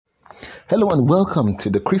Hello and welcome to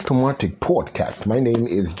the Christomatic Podcast. My name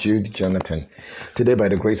is Jude Jonathan. Today, by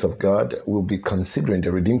the grace of God, we'll be considering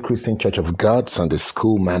the Redeemed Christian Church of God Sunday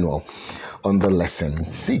School Manual on the lesson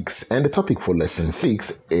 6. And the topic for lesson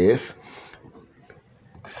 6 is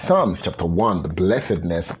Psalms chapter 1, the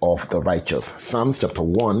blessedness of the righteous. Psalms chapter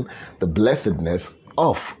 1, the blessedness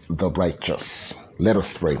of the righteous. Let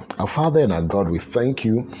us pray. Our Father and our God, we thank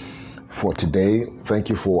you for today. Thank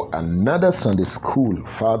you for another Sunday school.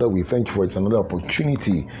 Father, we thank you for it's another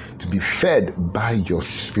opportunity to be fed by your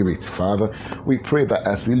Spirit. Father, we pray that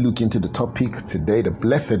as we look into the topic today, the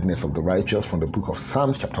blessedness of the righteous from the book of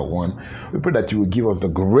Psalms chapter 1, we pray that you will give us the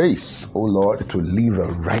grace, O Lord, to live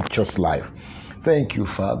a righteous life. Thank you,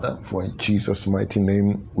 Father, for in Jesus' mighty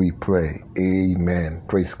name we pray. Amen.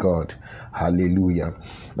 Praise God. Hallelujah.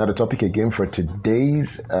 Now the topic again for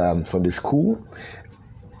today's Sunday school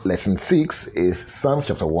lesson 6 is Psalms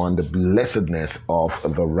chapter 1, the blessedness of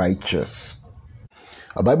the righteous.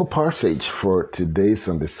 A Bible passage for today's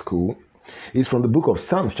Sunday school is from the book of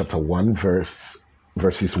Psalms chapter 1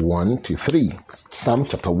 verses 1 to 3. Psalms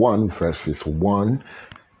chapter 1 verses 1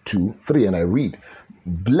 to 3, and I read,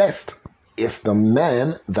 "Blessed is the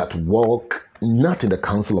man that walk not in the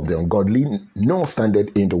counsel of the ungodly, nor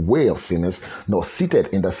standeth in the way of sinners, nor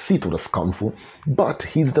sitteth in the seat of the scornful, but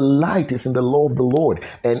his delight is in the law of the Lord,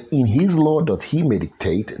 and in his law doth he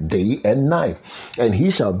meditate day and night. And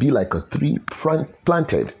he shall be like a tree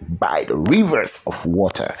planted by the rivers of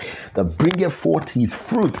water, that bringeth forth his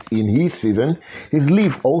fruit in his season. His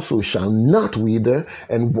leaf also shall not wither,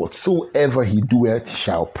 and whatsoever he doeth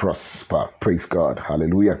shall prosper." Praise God.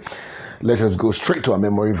 Hallelujah. Let us go straight to our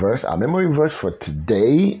memory verse. Our memory verse for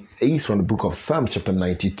today is from the book of Psalms chapter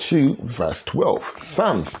 92 verse 12.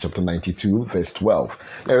 Psalms chapter 92 verse 12.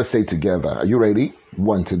 Let us say together. Are you ready?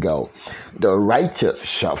 1 to go. "The righteous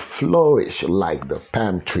shall flourish like the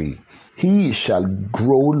palm tree. He shall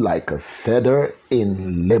grow like a cedar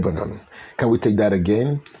in Lebanon." Can we take that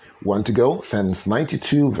again? 1 to go. Psalms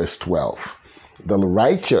 92 verse 12. "The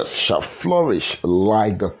righteous shall flourish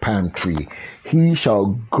like the palm tree. He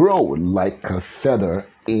shall grow like a cedar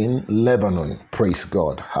in Lebanon." Praise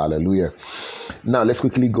God. Hallelujah. Now let's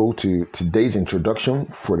quickly go to today's introduction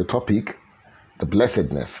for the topic, the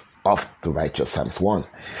blessedness of the righteous, Psalms 1.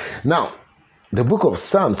 Now, the book of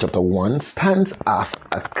Psalms chapter 1 stands as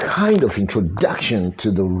a kind of introduction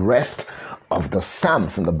to the rest of the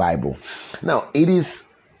Psalms in the Bible. Now, it is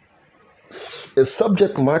a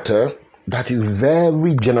subject matter that is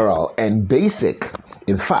very general and basic.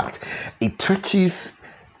 In fact, it touches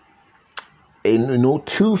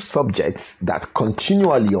two subjects that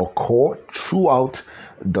continually occur throughout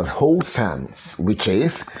the whole Psalms, which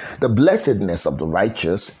is the blessedness of the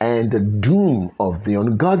righteous and the doom of the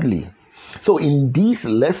ungodly. So in this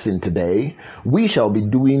lesson today, we shall be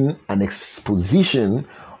doing an exposition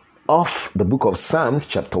of the book of Psalms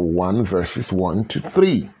chapter 1 verses 1 to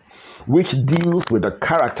 3. Which deals with the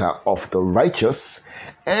character of the righteous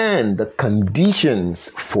and the conditions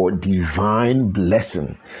for divine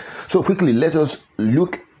blessing. So quickly, let us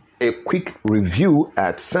look a quick review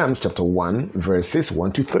at Psalms chapter 1 verses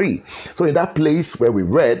 1 to 3. So in that place where we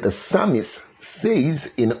read, the psalmist says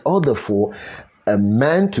in order for a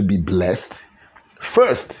man to be blessed,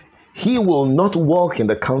 first, he will not walk in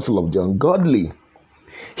the counsel of the ungodly.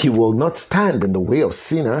 He will not stand in the way of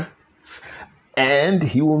sinners, and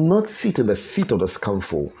he will not sit in the seat of the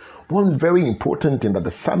scornful. One very important thing that the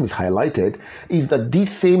psalmist highlighted is that this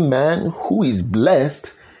same man who is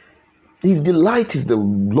blessed, his delight is the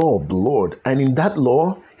law of the Lord, and in that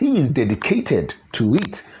law, he is dedicated to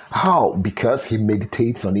it. How? Because he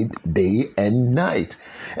meditates on it day and night.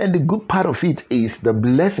 And the good part of it is the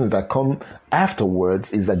blessings that come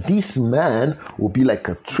afterwards is that this man will be like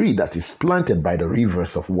a tree that is planted by the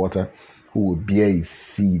rivers of water, who will bear his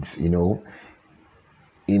seeds,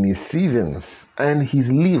 in his seasons, and his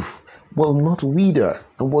leaf will not wither.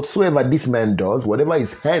 And whatsoever this man does, whatever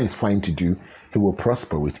his hands find to do, he will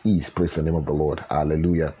prosper with ease. Praise the name of the Lord.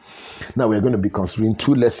 Hallelujah. Now we're going to be considering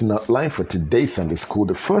two lesson outline for today's Sunday school.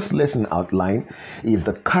 The first lesson outline is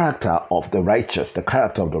the character of the righteous, the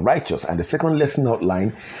character of the righteous. And the second lesson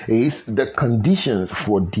outline is the conditions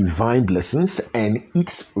for divine blessings and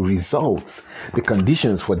its results. The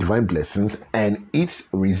conditions for divine blessings and its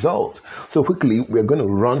result. So quickly, we're going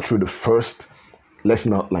to run through the first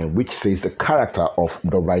lesson outline, which says the character of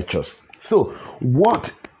the righteous. So,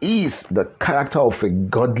 what is the character of a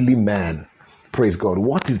godly man? Praise God.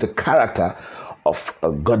 What is the character of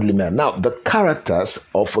a godly man? Now, the characters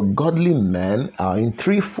of a godly man are in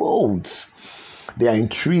three folds. They are in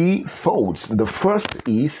three folds. The first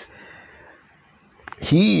is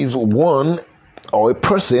he is one or a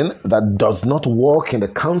person that does not walk in the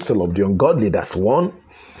counsel of the ungodly. That's one.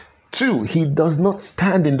 Two, he does not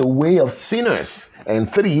stand in the way of sinners. And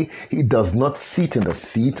three, he does not sit in the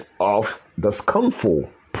seat of the scornful.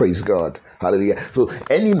 Praise God. Hallelujah. So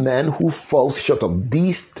any man who falls short of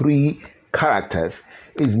these three characters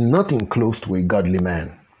is nothing close to a godly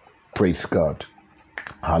man. Praise God.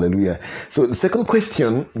 Hallelujah. So the second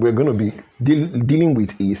question we're going to be dealing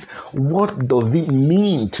with is, what does it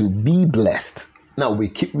mean to be blessed? Now we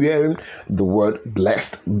keep hearing the word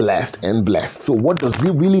blessed, blessed, and blessed. So what does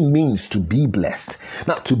it really mean to be blessed?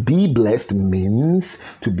 Now, to be blessed means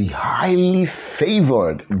to be highly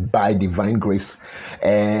favored by divine grace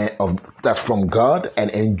that's from God,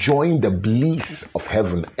 and enjoying the bliss of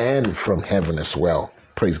heaven and from heaven as well.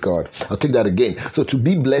 Praise God. I'll take that again. So to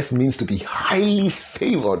be blessed means to be highly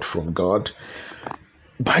favored from God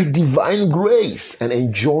by divine grace and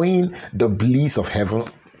enjoying the bliss of heaven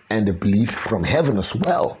and the bliss from heaven as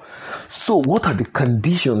well. So what are the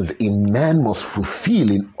conditions a man must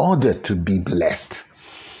fulfill in order to be blessed?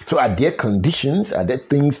 So are there conditions? Are there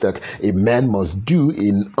things that a man must do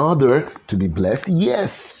in order to be blessed?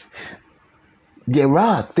 Yes. There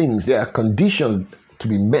are conditions to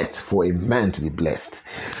be met for a man to be blessed,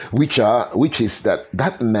 which is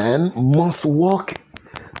that man must walk.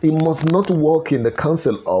 He must not walk in the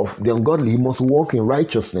counsel of the ungodly. He must walk in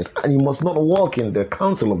righteousness, and he must not walk in the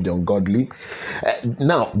counsel of the ungodly.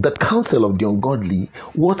 Now, the counsel of the ungodly,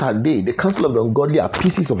 what are they? The counsel of the ungodly are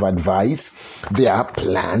pieces of advice, they are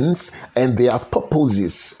plans, and they are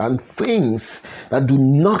purposes and things that do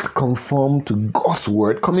not conform to God's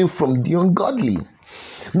word coming from the ungodly.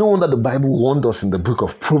 No wonder the Bible warned us in the book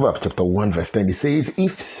of Proverbs chapter 1 verse 10. It says,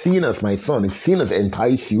 if sinners, my son, if sinners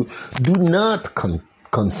entice you, do not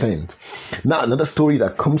consent. Now, another story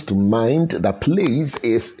that comes to mind that plays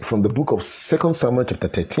is from the book of 2 Samuel chapter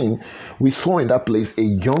 13. We saw in that place a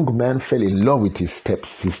young man fell in love with his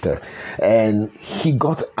stepsister, and he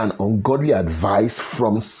got an ungodly advice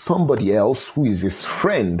from somebody else who is his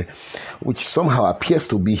friend, which somehow appears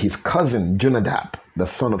to be his cousin Jonadab, the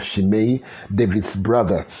son of Shimei, David's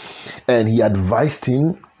brother. And he advised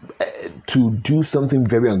him to do something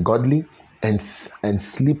very ungodly and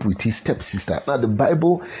sleep with his stepsister. Now, the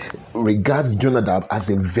Bible regards Jonadab as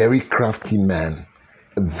a very crafty man,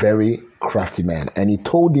 and he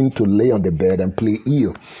told him to lay on the bed and play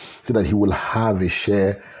ill so that he will have a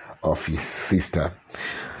share of his sister.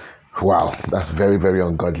 Wow, that's very, very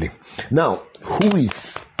ungodly. Now, who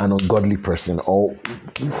is an ungodly person, or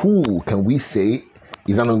who can we say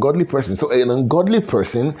is an ungodly person? So an ungodly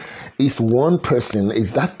person is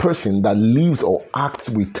that person that lives or acts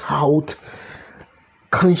without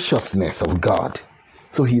consciousness of God.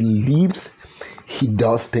 So he lives, he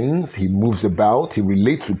does things, he moves about, he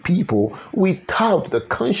relates to people without the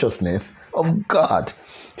consciousness of God.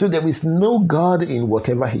 So there is no God in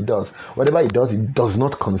whatever he does. Whatever he does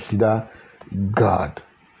not consider God.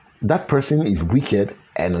 That person is wicked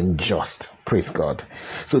and unjust. Praise God.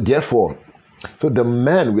 So therefore, the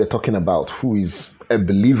man we are talking about, who is a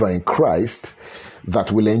believer in Christ,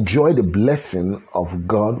 that will enjoy the blessing of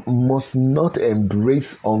God, must not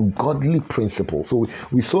embrace ungodly principles. So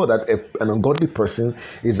we saw that an ungodly person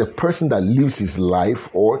is a person that lives his life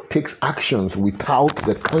or takes actions without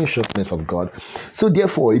the consciousness of God. So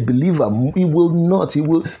therefore, a believer, he will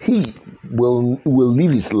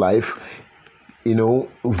live his life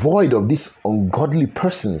void of these ungodly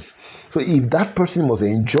persons. So if that person must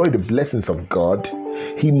enjoy the blessings of God,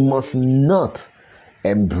 he must not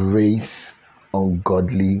embrace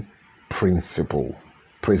ungodly principle.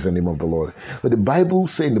 Praise the name of the Lord. But the Bible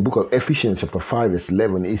says in the book of Ephesians chapter 5 verse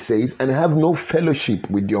 11, it says, and have no fellowship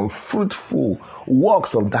with the unfruitful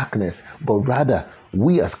works of darkness, but rather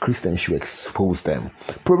we as Christians should expose them.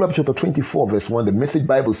 Proverbs chapter 24 verse 1, the Message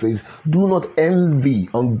Bible says, do not envy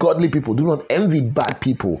ungodly people. Do not envy bad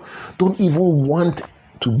people. Don't want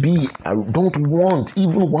to be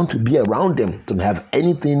around them. Don't have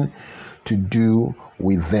anything to do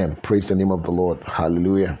with them. Praise the name of the Lord.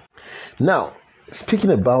 Hallelujah. Now,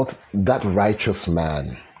 speaking about that righteous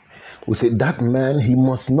man, we say that man, he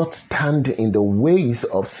must not stand in the ways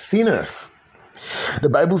of sinners. The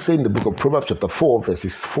Bible says in the book of Proverbs chapter 4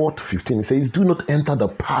 verses 4 to 15, it says, do not enter the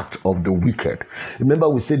path of the wicked. Remember,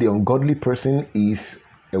 we say the ungodly person is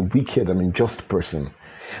a wicked and unjust person.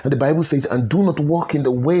 And the Bible says, and do not walk in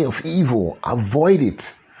the way of evil. Avoid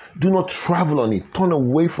it. Do not travel on it. Turn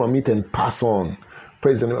away from it and pass on.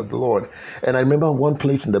 Praise the name of the Lord. And I remember one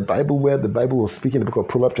place in the Bible where the Bible was speaking, the book of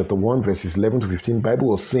Proverbs chapter 1 verses 11 to 15. The Bible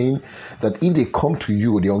was saying that if they come to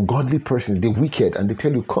you, the ungodly persons, the wicked, and they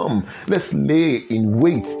tell you, come, let's lay in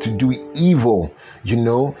wait to do evil.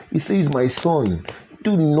 It says, my son,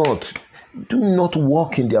 do not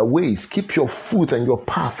walk in their ways. Keep your foot and your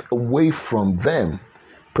path away from them.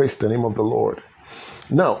 Praise the name of the Lord.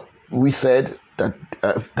 Now, we said that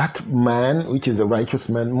that man, which is a righteous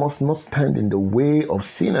man, must not stand in the way of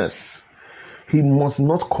sinners. He must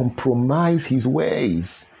not compromise his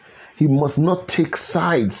ways. He must not take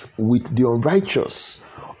sides with the unrighteous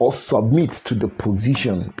or submit to the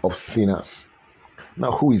position of sinners.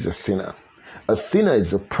 Now, who is a sinner? A sinner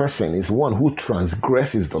is a person, is one who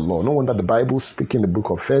transgresses the law. No wonder the Bible speaking in the book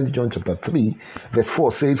of 1 John chapter 3, verse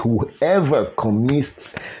 4 says, whoever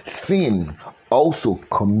commits sin also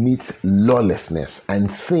commits lawlessness, and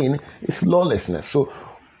sin is lawlessness. So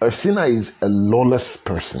a sinner is a lawless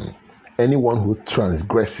person, anyone who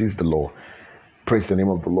transgresses the law. Praise the name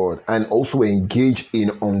of the Lord. And also engage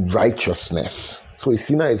in unrighteousness. So a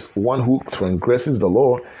sinner is one who transgresses the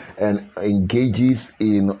law and engages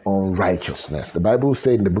in unrighteousness. The Bible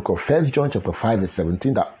said in the book of 1 John chapter 5 verse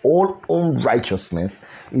 17 that all unrighteousness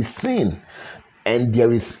is sin. And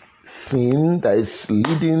there is sin that is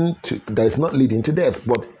not leading to death,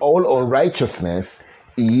 but all unrighteousness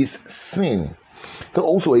is sin. So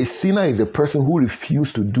also a sinner is a person who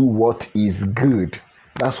refuses to do what is good.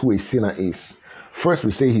 That's who a sinner is. First,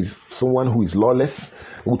 we say he's someone who is lawless,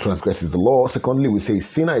 who transgresses the law. Secondly, we say a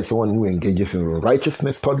sinner is someone who engages in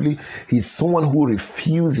righteousness. Thirdly, he's someone who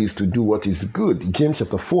refuses to do what is good. James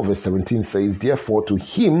chapter 4 verse 17 says, therefore to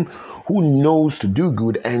him who knows to do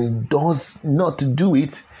good and does not do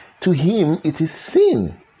it, to him it is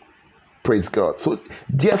sin. Praise God. So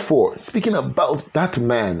therefore, speaking about that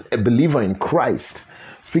man, a believer in Christ,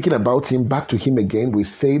 speaking about him, back to him again, we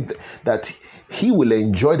say that he will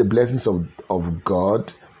enjoy the blessings of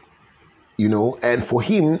God, and for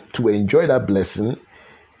him to enjoy that blessing,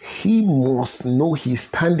 he must know his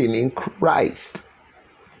standing in Christ.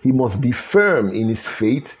 He must be firm in his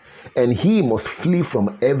faith, and he must flee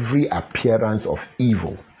from every appearance of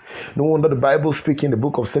evil. No wonder the Bible speaking in the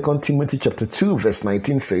book of 2 Timothy chapter 2 verse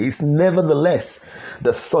 19 says, nevertheless,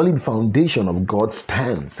 the solid foundation of God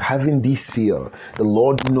stands, having this seal, the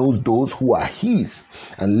Lord knows those who are his,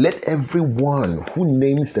 and let everyone who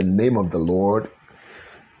names the name of the Lord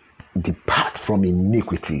depart from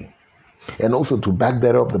iniquity. And also to back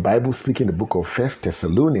that up, the Bible speaking in the book of 1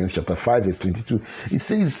 Thessalonians chapter 5 verse 22, it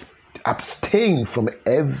says, abstain from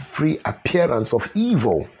every appearance of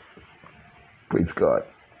evil. Praise God.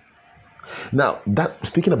 Now, that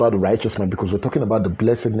speaking about the righteous man, because we're talking about the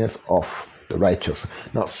blessedness of the righteous.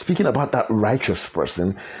 Now, speaking about that righteous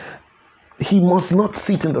person, he must not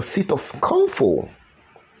sit in the seat of scornful.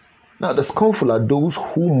 Now, the scornful are those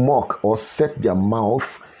who mock or set their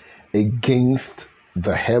mouth against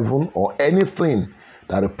the heaven or anything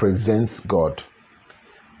that represents God.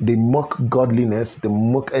 They mock godliness, they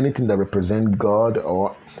mock anything that represents God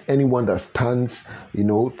or anyone that stands,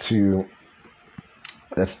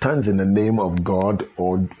 that stands in the name of God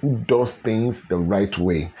or who does things the right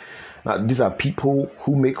way. Now, these are people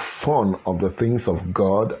who make fun of the things of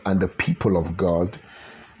God and the people of God.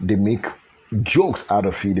 They make jokes out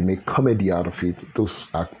of it. They make comedy out of it. Those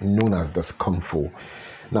are known as the scornful.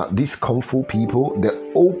 Now, these scornful people,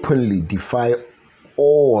 they openly defy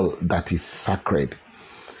all that is sacred.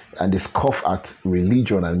 And they scoff at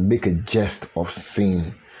religion and make a jest of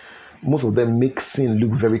sin. Most of them make sin look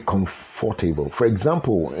very comfortable. For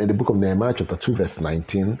example, in the book of Nehemiah chapter 2 verse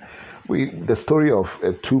 19, the story of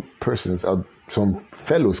two persons, some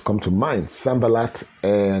fellows come to mind, Sanballat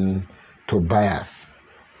and Tobias,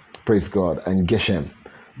 praise God, and Geshem.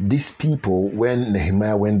 These people, when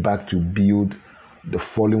Nehemiah went back to build the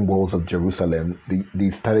fallen walls of Jerusalem, they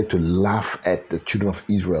started to laugh at the children of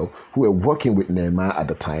Israel who were working with Nehemiah at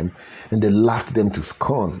the time, and they laughed them to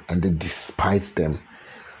scorn and they despised them.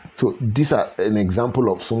 So these are an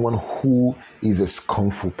example of someone who is a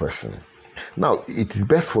scornful person. Now, it is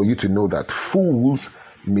best for you to know that fools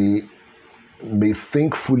may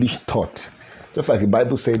think foolish thought. Just like the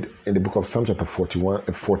Bible said in the book of Psalm chapter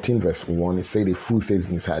 14 verse 1, it said, a fool says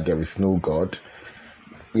in his heart, there is no God.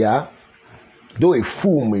 Yeah. Though a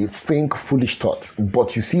fool may think foolish thoughts,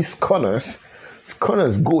 but you see scorners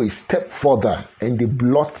go a step further and they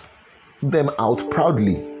blot them out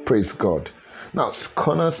proudly. Praise God. Now,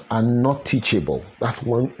 scorners are not teachable. That's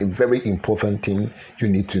a very important thing you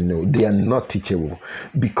need to know. They are not teachable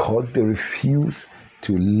because they refuse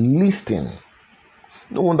to listen.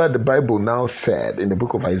 No wonder the Bible now said in the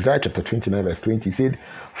book of Isaiah chapter 29 verse 20, it said,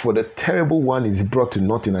 for the terrible one is brought to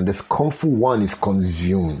nothing and the scornful one is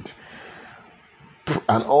consumed.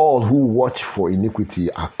 And all who watch for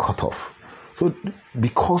iniquity are cut off. So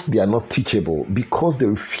because they are not teachable, because they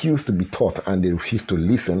refuse to be taught and they refuse to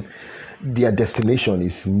listen, their destination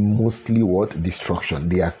is mostly what? Destruction.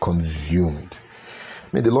 They are consumed.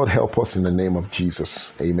 May the Lord help us in the name of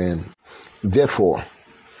Jesus. Amen. Therefore,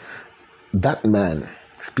 that man,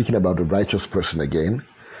 speaking about the righteous person again,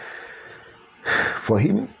 for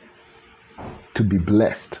him to be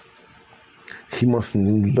blessed, he must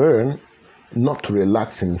learn not to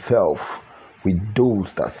relax himself with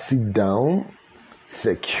those that sit down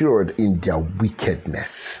secured in their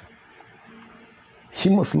wickedness. He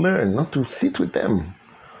must learn not to sit with them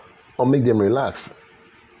or make them relax.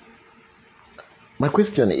 My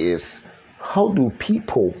question is, how do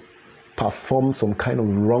people perform some kind of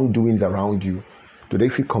wrongdoings around you? Do they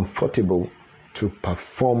feel comfortable to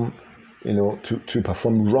perform, to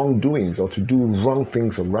perform wrongdoings or to do wrong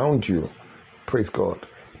things around you? Praise God.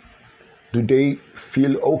 Do they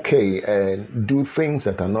feel okay and do things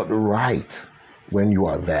that are not right when you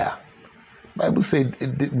are there? Bible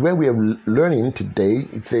said, where we are learning today,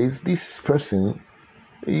 it says this person,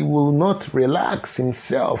 he will not relax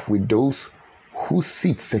himself with those who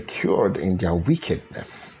sit secured in their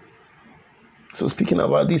wickedness. So speaking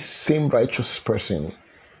about this same righteous person,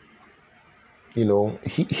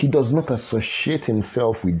 he does not associate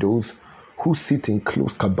himself with those who sit in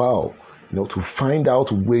close cabal, to find out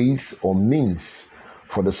ways or means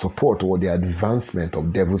for the support or the advancement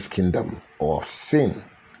of devil's kingdom or of sin.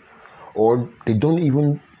 Or they don't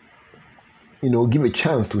even, give a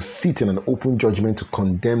chance to sit in an open judgment to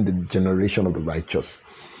condemn the generation of the righteous.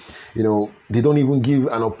 They don't even give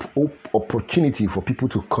an opportunity for people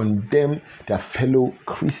to condemn their fellow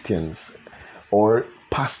Christians or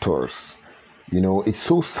pastors. It's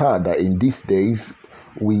so sad that in these days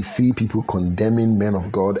we see people condemning men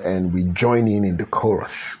of God and we join in the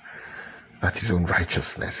chorus. That is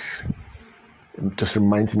unrighteousness. It just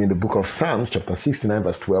reminds me in the book of Psalms, chapter 69,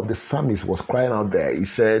 verse 12, the psalmist was crying out there. He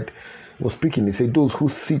said, those who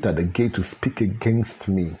sit at the gate to speak against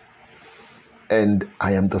me, and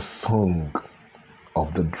I am the song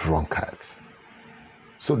of the drunkards.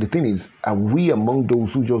 So the thing is, are we among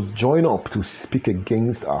those who just join up to speak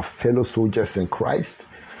against our fellow soldiers in Christ,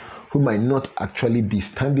 who might not actually be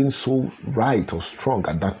standing so right or strong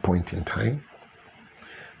at that point in time?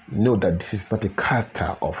 Know that this is not a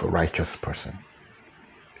character of a righteous person.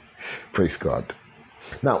 Praise God.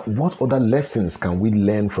 Now, what other lessons can we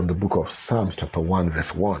learn from the book of Psalms chapter 1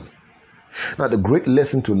 verse 1? Now, the great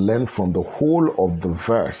lesson to learn from the whole of the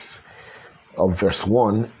verse of verse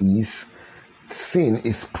 1 is sin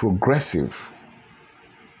is progressive.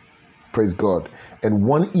 Praise God. And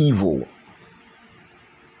one evil,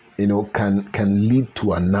 can lead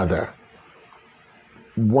to another.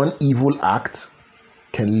 One evil act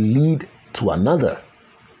can lead to another.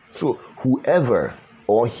 So whoever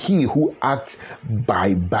or he who acts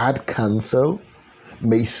by bad counsel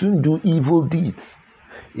may soon do evil deeds.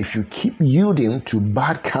 If you keep yielding to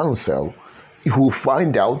bad counsel, you will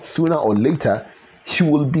find out sooner or later you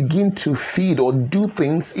will begin to feed or do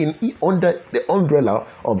things under the umbrella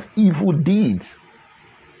of evil deeds.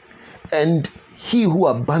 And he who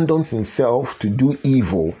abandons himself to do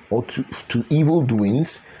evil or to evil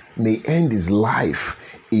doings may end his life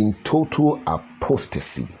in total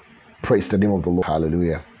apostasy. Praise the name of the Lord.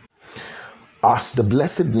 Hallelujah. As the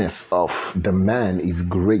blessedness of the man is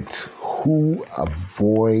great who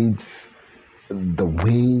avoids the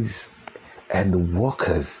ways and the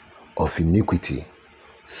workers of iniquity,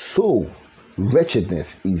 so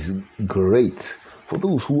wretchedness is great for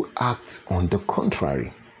those who act on the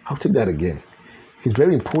contrary. I'll take that again. It's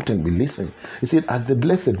very important we listen. He said, as the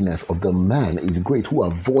blessedness of the man is great who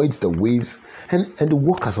avoids the ways and the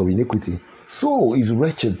workers of iniquity, so is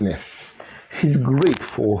wretchedness is great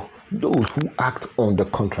for those who act on the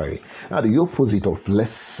contrary. Now, the opposite of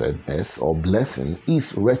blessedness or blessing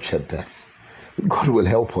is wretchedness. God will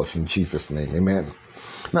help us in Jesus' name. Amen.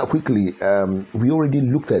 Now, quickly, we already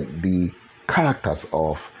looked at the characters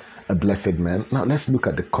of a blessed man. Now, let's look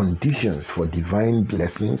at the conditions for divine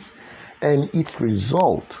blessings and its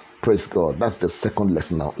result. Praise God. That's the second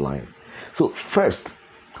lesson outline. So first,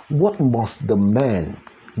 what must the man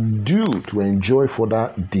do to enjoy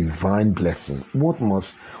further divine blessing? What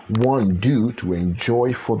must one do to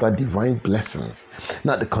enjoy further divine blessings?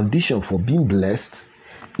 Now, the condition for being blessed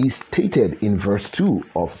is stated in verse 2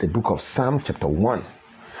 of the book of Psalms chapter 1.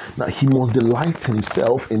 Now, he must delight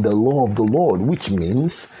himself in the law of the Lord, which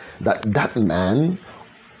means that man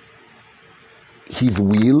his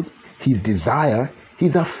will, his desire,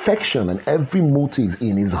 his affection, and every motive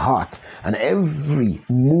in his heart and every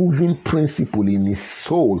moving principle in his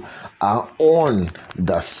soul are on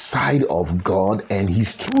the side of God and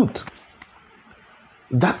his truth.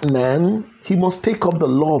 That man, he must take up the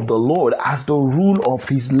law of the Lord as the rule of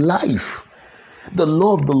his life. The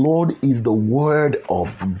law of the Lord is the word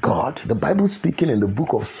of God. The Bible speaking in the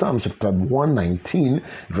book of Psalms chapter 119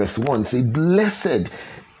 verse 1 say, "Blessed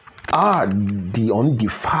are the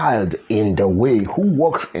undefiled in the way, who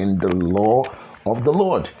walks in the law of the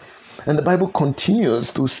Lord." And the Bible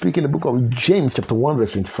continues to speak in the book of James chapter 1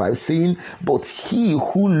 verse 25 saying, "But he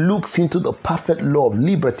who looks into the perfect law of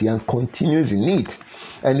liberty and continues in it,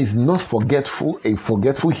 and is not a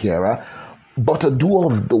forgetful hearer, but a doer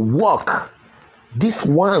of the work,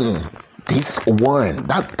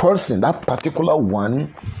 that person, that particular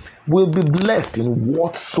one will be blessed in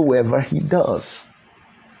whatsoever he does."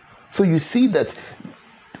 So you see that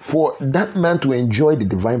for that man to enjoy the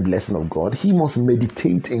divine blessing of God, he must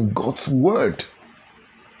meditate in God's word.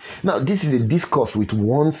 Now, this is a discourse with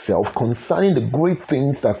oneself concerning the great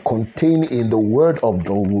things that contain in the word of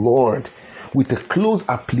the Lord, with a close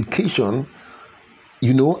application,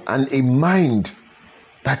 and a mind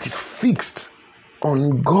that is fixed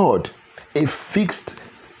on God, a fixed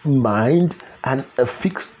mind and a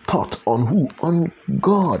fixed thought on who? On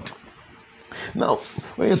God. Now,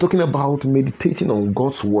 when you're talking about meditating on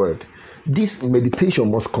God's word, this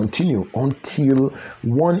meditation must continue until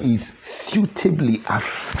one is suitably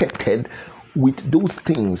affected with those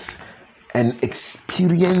things and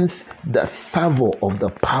experience the savor of the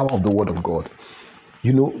power of the word of God.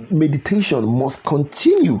 Meditation must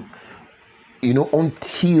continue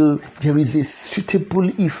until there is a suitable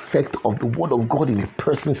effect of the word of God in a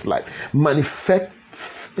person's life, manifesting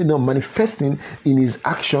in his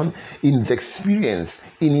action, in his experience,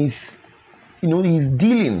 in his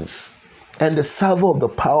dealings, and the savor of the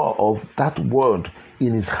power of that word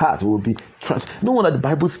in his heart will be No wonder the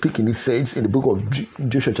Bible speaking, it says in the book of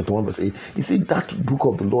Joshua chapter 1 verse 8, it says, "That book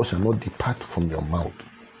of the law shall not depart from your mouth,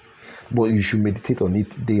 but you should meditate on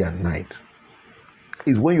it day and night."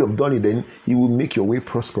 Is when you have done it, then you will make your way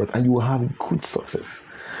prosperous and you will have good success.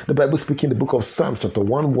 The Bible speaking in the book of Psalms chapter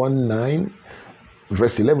 119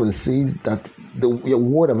 verse 11 says that your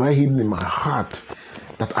word have I hidden in my heart,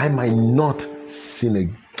 that I might not sin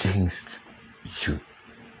against you.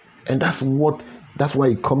 And that's why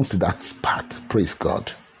it comes to that part. Praise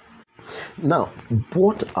God. Now,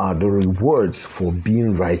 what are the rewards for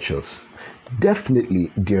being righteous?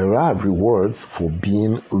 Definitely, there are rewards for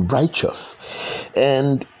being righteous.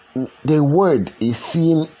 And the reward is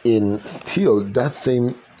seen in still that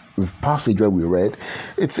same passage where we read.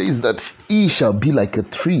 It says that he shall be like a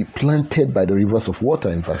tree planted by the rivers of water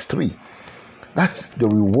in verse 3. That's the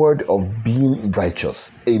reward of being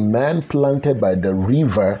righteous. A man planted by the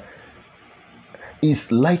river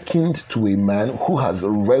is likened to a man who has a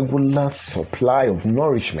regular supply of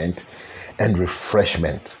nourishment and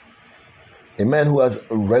refreshment. A man who has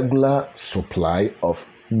a regular supply of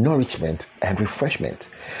nourishment and refreshment.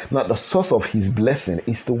 Now, the source of his blessing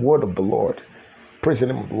is the word of the Lord. Praise the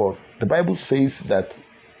name of the Lord. The Bible says that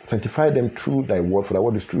sanctify them through thy word, for thy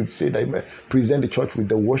word is true. It says that you may present the church with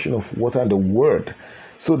the washing of water and the word.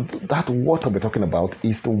 So that water we're talking about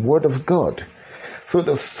is the word of God. So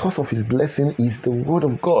the source of his blessing is the word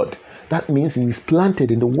of God. That means he is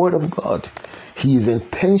planted in the word of God. He is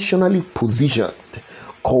intentionally positioned,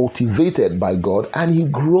 cultivated by God, and he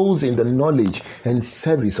grows in the knowledge and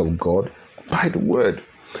service of God by the word.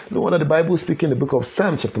 No wonder the Bible speaking in the book of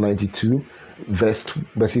Psalms chapter 92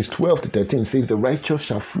 verses 12 to 13 says, "The righteous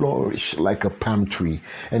shall flourish like a palm tree,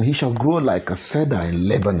 and he shall grow like a cedar in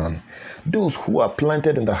Lebanon. Those who are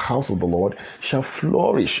planted in the house of the Lord shall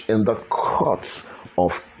flourish in the courts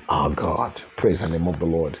of our God." Praise the name of the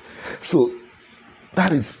Lord. So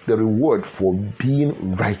that is the reward for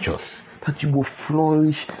being righteous, that you will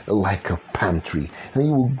flourish like a palm tree, and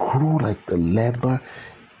you will grow like the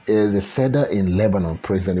cedar in Lebanon.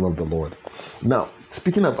 Praise the name of the Lord. Now,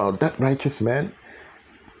 speaking about that righteous man,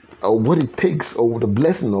 what it takes, or the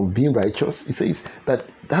blessing of being righteous, it says that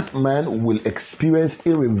that man will experience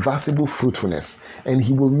irreversible fruitfulness, and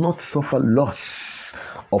he will not suffer loss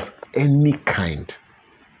of any kind.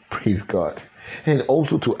 Praise God. And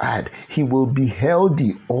also to add, he will be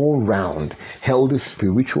healthy all round, healthy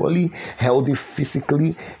spiritually, healthy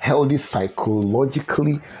physically, healthy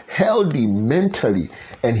psychologically, healthy mentally,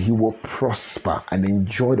 and he will prosper and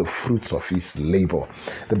enjoy the fruits of his labor.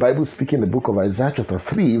 The Bible speaking in the book of Isaiah chapter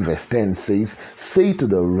 3 verse 10 says, "Say to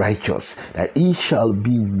the righteous that it shall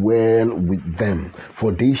be well with them,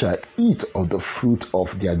 for they shall eat of the fruit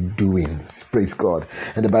of their doings." Praise God.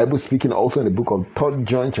 And the Bible speaking also in the book of 3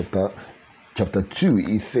 John chapter 2,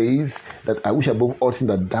 it says that I wish above all things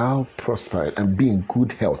that thou prosperest and be in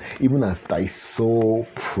good health, even as thy soul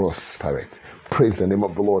prospereth. Praise the name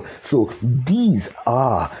of the Lord. So these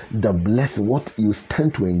are the blessings, what you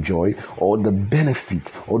stand to enjoy, or the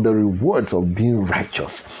benefits or the rewards of being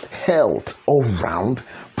righteous. Health all round,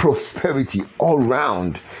 prosperity all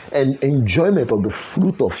round, and enjoyment of the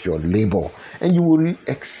fruit of your labor. And you will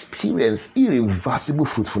experience irreversible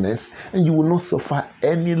fruitfulness, and you will not suffer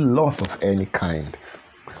any loss of any kind.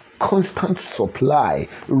 Constant supply,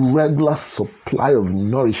 regular supply of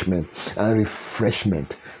nourishment and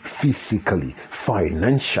refreshment, physically,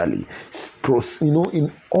 financially,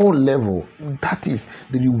 in all level. That is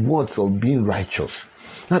the rewards of being righteous.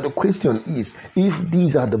 Now the question is, if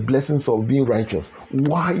these are the blessings of being righteous,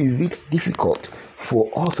 why is it difficult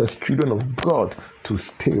for us as children of God to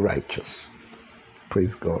stay righteous?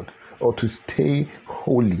 Praise God. Or to stay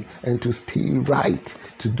holy and to stay right,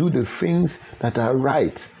 to do the things that are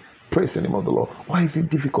right. Praise the name of the Lord. Why is it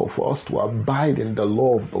difficult for us to abide in the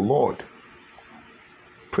law of the Lord?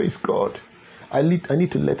 Praise God. I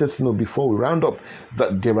need to let us know before we round up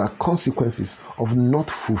that there are consequences of not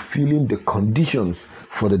fulfilling the conditions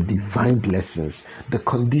for the divine blessings. The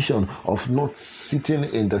condition of not sitting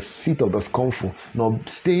in the seat of the scornful, not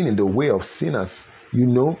staying in the way of sinners,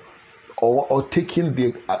 or taking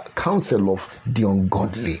the counsel of the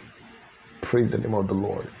ungodly. Praise the name of the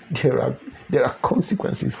Lord. There are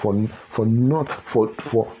consequences for not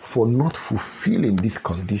fulfilling these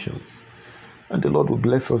conditions. And the Lord will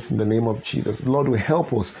bless us in the name of Jesus. The Lord will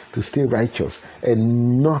help us to stay righteous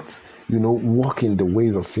and not, walk in the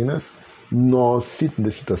ways of sinners, nor sit in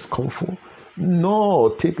the seat of scornful,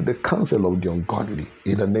 nor take the counsel of the ungodly,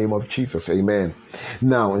 in the name of Jesus. Amen.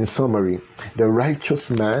 Now, in summary, the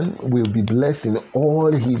righteous man will be blessed in all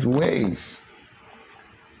his ways.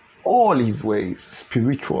 All his ways,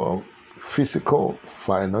 spiritual, physical,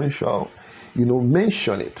 financial,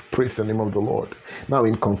 mention it. Praise the name of the Lord. Now,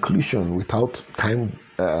 in conclusion, without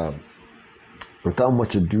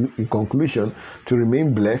much ado, in conclusion, to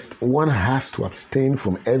remain blessed, one has to abstain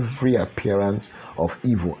from every appearance of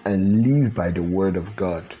evil and live by the word of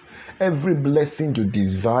God. Every blessing you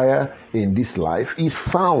desire in this life is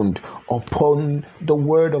found upon the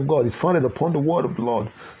word of God. It's founded upon the word of the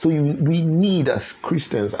Lord. So we need, as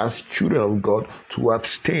Christians, as children of God, to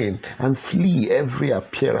abstain and flee every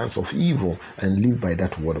appearance of evil and live by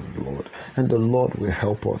that word of the Lord. And the Lord will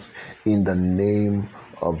help us in the name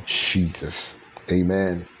of Jesus.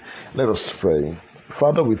 Amen. Let us pray.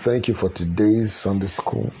 Father, we thank you for today's Sunday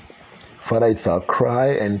school. Father, it's our cry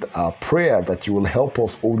and our prayer that you will help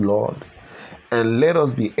us, O Lord, and let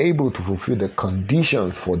us be able to fulfill the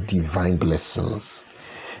conditions for divine blessings.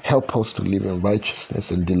 Help us to live in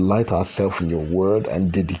righteousness and delight ourselves in your word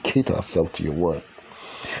and dedicate ourselves to your word.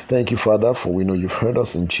 Thank you, Father, for we know you've heard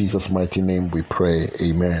us. In Jesus' mighty name we pray.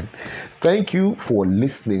 Amen. Thank you for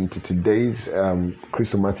listening to today's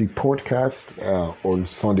Christomatic podcast on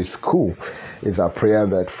Sunday School. It's our prayer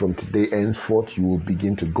that from today henceforth you will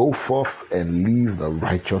begin to go forth and live the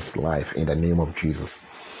righteous life in the name of Jesus.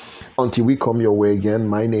 Until we come your way again,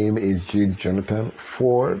 my name is Jude Jonathan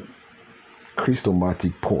for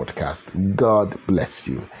Christomatic podcast. God bless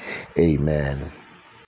you. Amen.